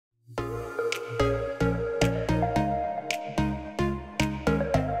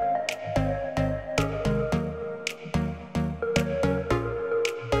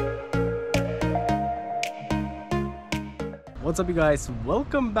What's up you guys,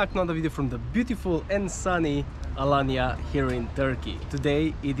 welcome back to another video from the beautiful and sunny Alanya here in Turkey.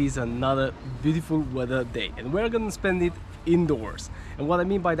 Today it is another beautiful weather day and we're gonna spend it indoors. And what I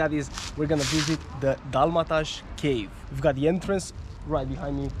mean by that is we're gonna visit the Dalmataş cave. We've got the entrance right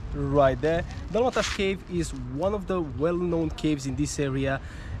behind me right there. Dalmataş cave is one of the well-known caves in this area,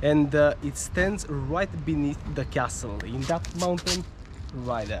 and it stands right beneath the castle in that mountain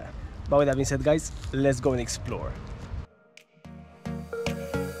right there. But with that being said guys, let's go and explore.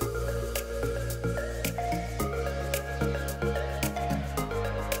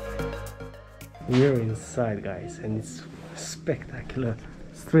 We're inside guys and it's spectacular.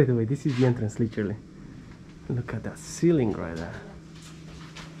 Straight away, this is the entrance literally. Look at that ceiling right there.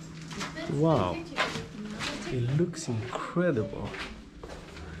 Wow, it looks incredible.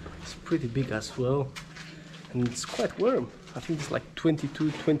 It's pretty big as well and it's quite warm. I think it's like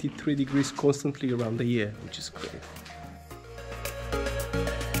 22-23 degrees constantly around the year, which is great.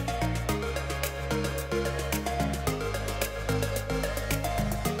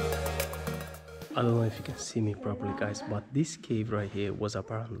 I don't know if you can see me properly guys, but this cave right here was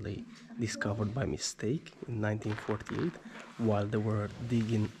apparently discovered by mistake in 1948 while they were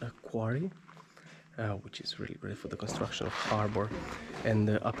digging a quarry, which is really great for the construction of harbor. And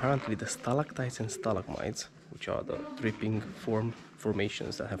apparently the stalactites and stalagmites, which are the dripping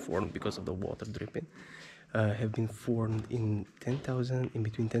formations that have formed because of the water dripping, have been formed in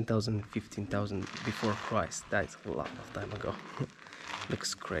between 10,000 and 15,000 before Christ. That's a lot of time ago.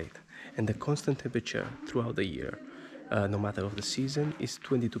 Looks great. And the constant temperature throughout the year, no matter of the season, is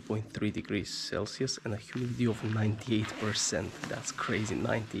 22.3 degrees Celsius and a humidity of 98%. That's crazy,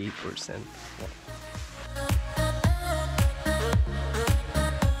 98%. Wow.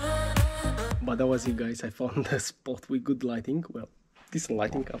 But that was it guys, I found a spot with good lighting, well, decent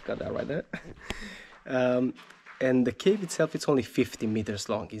lighting, I've got that right there. And the cave itself, it's only 50 meters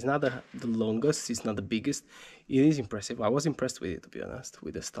long. It's not the longest, it's not the biggest. It is impressive. I was impressed with it, to be honest,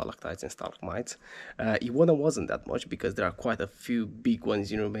 with the stalactites and stalagmites. Ivana wasn't that much because there are quite a few big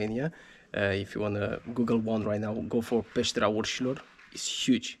ones in Romania. If you want to Google one right now, go for Peștera Urșilor. It's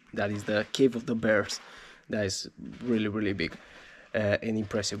huge. That is the cave of the bears. That is really, really big and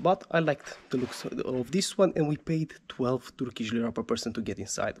impressive. But I liked the looks of this one, and we paid 12 Turkish lira per person to get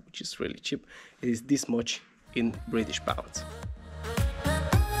inside, which is really cheap. It is this much in British pounds.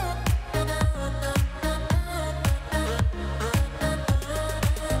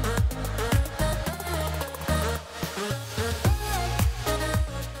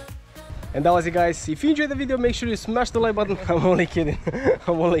 And that was it guys. If you enjoyed the video, make sure you smash the like button. I'm only kidding.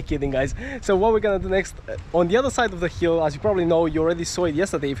 I'm only kidding guys. So what we're gonna do next, on the other side of the hill, as you probably know, you already saw it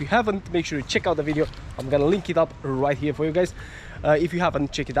yesterday. If you haven't, make sure you check out the video. I'm gonna link it up right here for you guys if you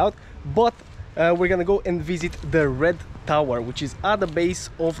haven't, check it out. But we're gonna go and visit the Red Tower, which is at the base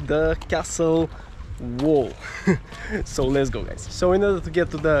of the castle wall. So let's go guys. So in order to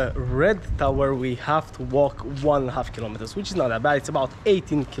get to the Red Tower, we have to walk 1.5 kilometers, which is not that bad. It's about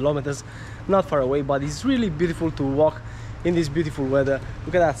 18 kilometers, not far away, but it's really beautiful to walk in this beautiful weather.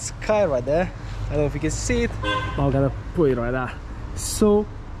 Look at that sky right there. I don't know if you can see it, but I'm gonna put it right there. So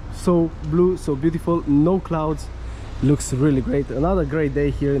blue, so beautiful, no clouds, looks really great. Another great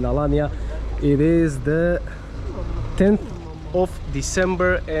day here in Alanya. It is the 10th of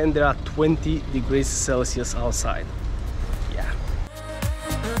December and there are 20 degrees Celsius outside. Yeah.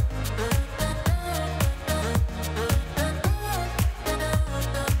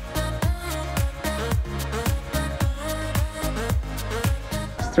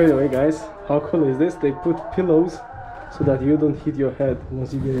 Straight away guys, how cool is this? They put pillows so that you don't hit your head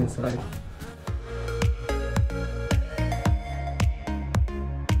once you get inside.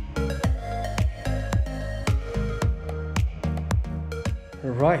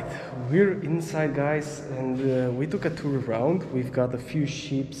 Right, we're inside guys, and we took a tour around. We've got a few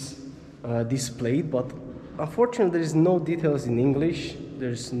ships displayed, but unfortunately there is no details in English.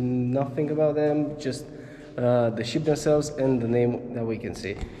 There's nothing about them, just the ship themselves and the name that we can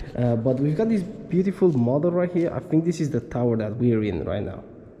see. But we've got this beautiful model right here. I think this is the tower that we're in right now.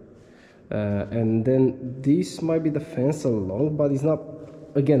 And then this might be the fence along, but it's not,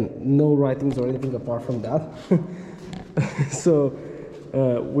 again, no writings or anything apart from that. So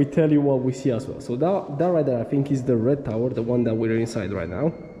we tell you what we see as well. So that right there I think is the Red Tower, the one that we're inside right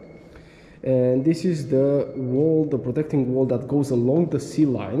now. And this is the wall, the protecting wall that goes along the sea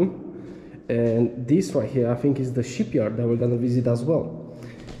line. And this right here I think is the shipyard that we're gonna visit as well.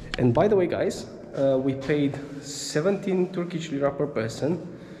 And by the way guys, we paid 17 Turkish lira per person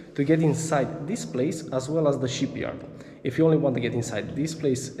to get inside this place as well as the shipyard. If you only want to get inside this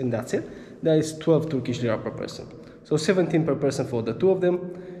place and that's it, that is 12 Turkish lira per person. So 17 per person for the two of them,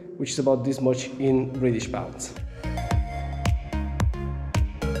 which is about this much in British pounds.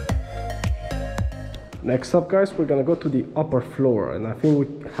 Next up, guys, we're gonna go to the upper floor, and I think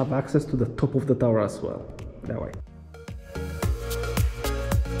we have access to the top of the tower as well. That way.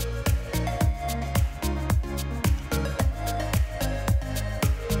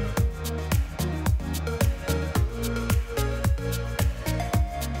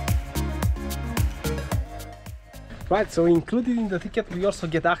 Right, so included in the ticket we also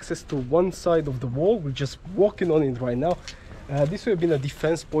get access to one side of the wall. We're just walking on it right now. This will have been a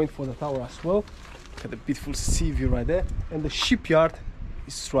defense point for the tower as well. Look at the beautiful sea view right there, and the shipyard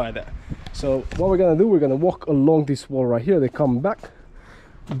is right there. So what we're gonna do, we're gonna walk along this wall right here, they come back,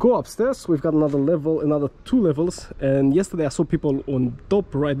 go upstairs. We've got another level, another 2 levels, and yesterday I saw people on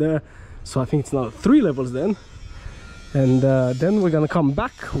top right there, so I think it's now 3 levels then. And then we're gonna come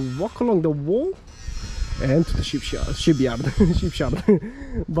back, walk along the wall and to the shipyard.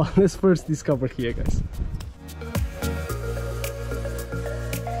 But let's first discover here, guys.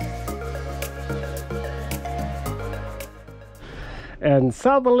 And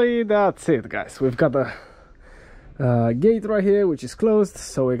sadly, that's it, guys. We've got a gate right here which is closed,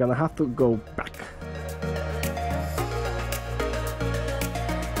 so we're gonna have to go back.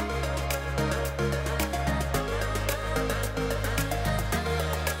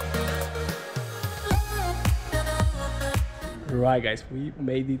 Right, guys, we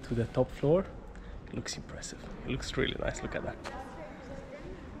made it to the top floor. It looks impressive. It looks really nice. Look at that.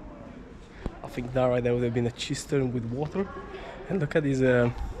 I think that right there would have been a cistern with water. And look at these,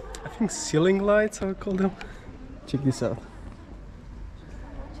 I think ceiling lights, I would call them. Check this out.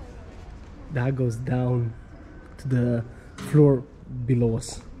 That goes down to the floor below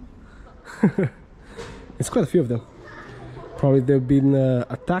us. It's quite a few of them. Probably they've been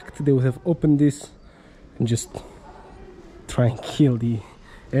attacked. They would have opened this and just try and kill the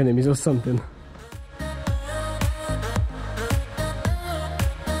enemies or something.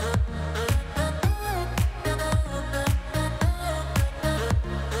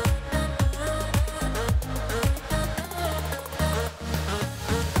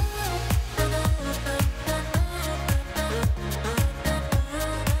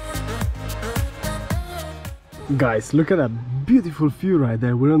 Guys, look at that beautiful view right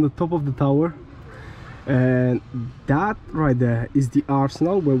there. We're on the top of the tower, and that right there is the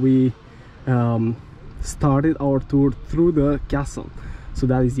arsenal where we started our tour through the castle. So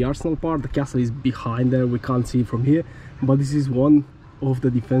that is the arsenal part. The castle is behind there, we can't see from here, but this is one of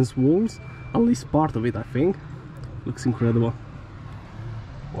the defense walls, at least part of it, I think. Looks incredible.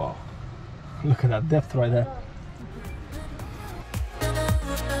 Wow, look at that depth right there.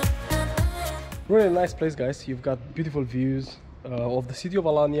 Really nice place, guys. You've got beautiful views of the city of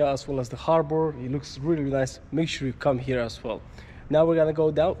Alanya as well as the harbor. It looks really nice. Make sure you come here as well. Now we're gonna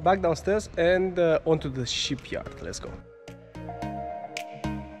go back downstairs and onto the shipyard. Let's go.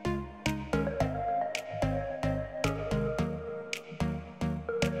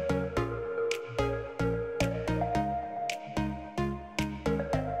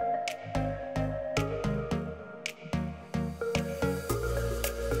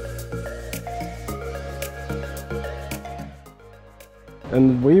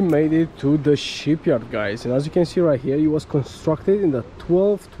 And we made it to the shipyard, guys, and as you can see right here, it was constructed in the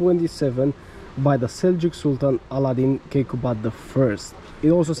 1227 by the Seljuk Sultan Ala Kay Qubadh I.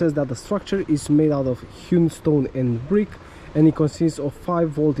 It also says that the structure is made out of hewn stone and brick, and it consists of 5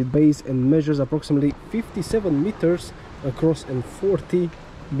 vaulted bays and measures approximately 57 meters across and 40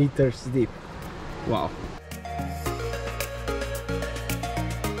 meters deep. Wow.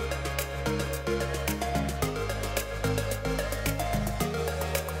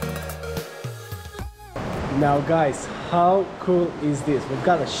 Now guys, how cool is this? We've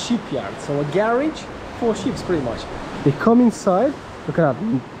got a shipyard, so a garage for ships pretty much. They come inside, look at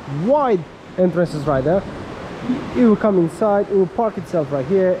that, wide entrances right there. It will come inside, it will park itself right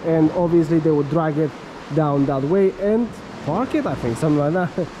here, and obviously they will drag it down that way and park it, I think, something like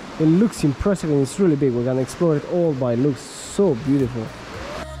that. It looks impressive and it's really big. We're gonna explore it all, but it looks so beautiful.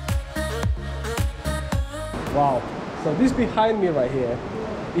 Wow, so this behind me right here,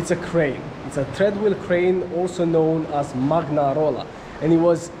 it's a crane. It's a treadwheel crane, also known as Magna Rolla, and it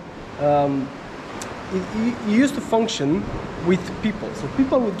was it used to function with people. So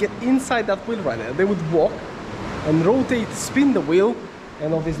people would get inside that wheel right there. They would walk and rotate, spin the wheel,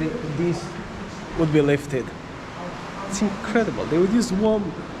 and obviously this would be lifted. It's incredible. They would use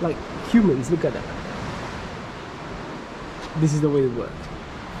warm like humans. Look at that. This is the way it worked.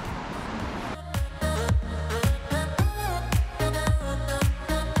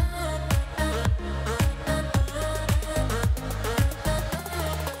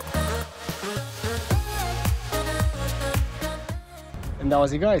 And that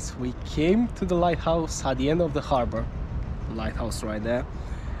was it, guys. We came to the lighthouse at the end of the harbor. Lighthouse right there.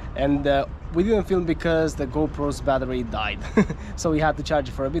 And we didn't film because the GoPro's battery died. So we had to charge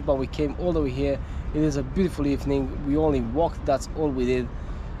it for a bit, but we came all the way here. It is a beautiful evening. We only walked, that's all we did.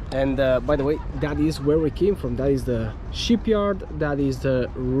 And by the way, that is where we came from. That is the shipyard, that is the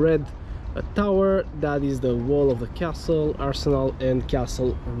red tower, that is the wall of the castle, arsenal, and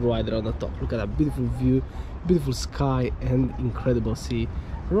castle right there on the top. Look at that beautiful view, beautiful sky, and incredible sea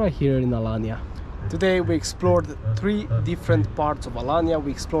right here in Alanya. Today we explored 3 different parts of Alanya.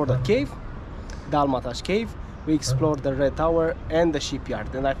 We explored the cave, the Almataş cave, we explored the red tower and the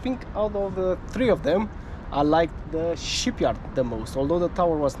shipyard. And I think out of the 3 of them, I liked the shipyard the most. Although the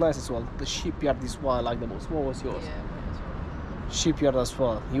tower was nice as well, the shipyard is what I liked the most. What was yours? Yeah, shipyard as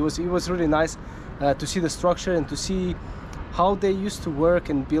well. It was really nice to see the structure and to see how they used to work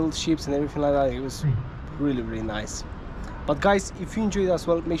and build ships and everything like that. It was really nice. But guys, if you enjoyed it as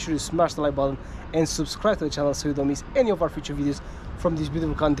well, make sure you smash the like button and subscribe to the channel so you don't miss any of our future videos from this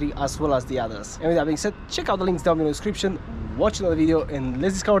beautiful country as well as the others. And with that being said, check out the links down in the description, watch another video, and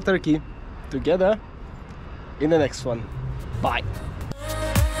let's discover Turkey together in the next one. Bye.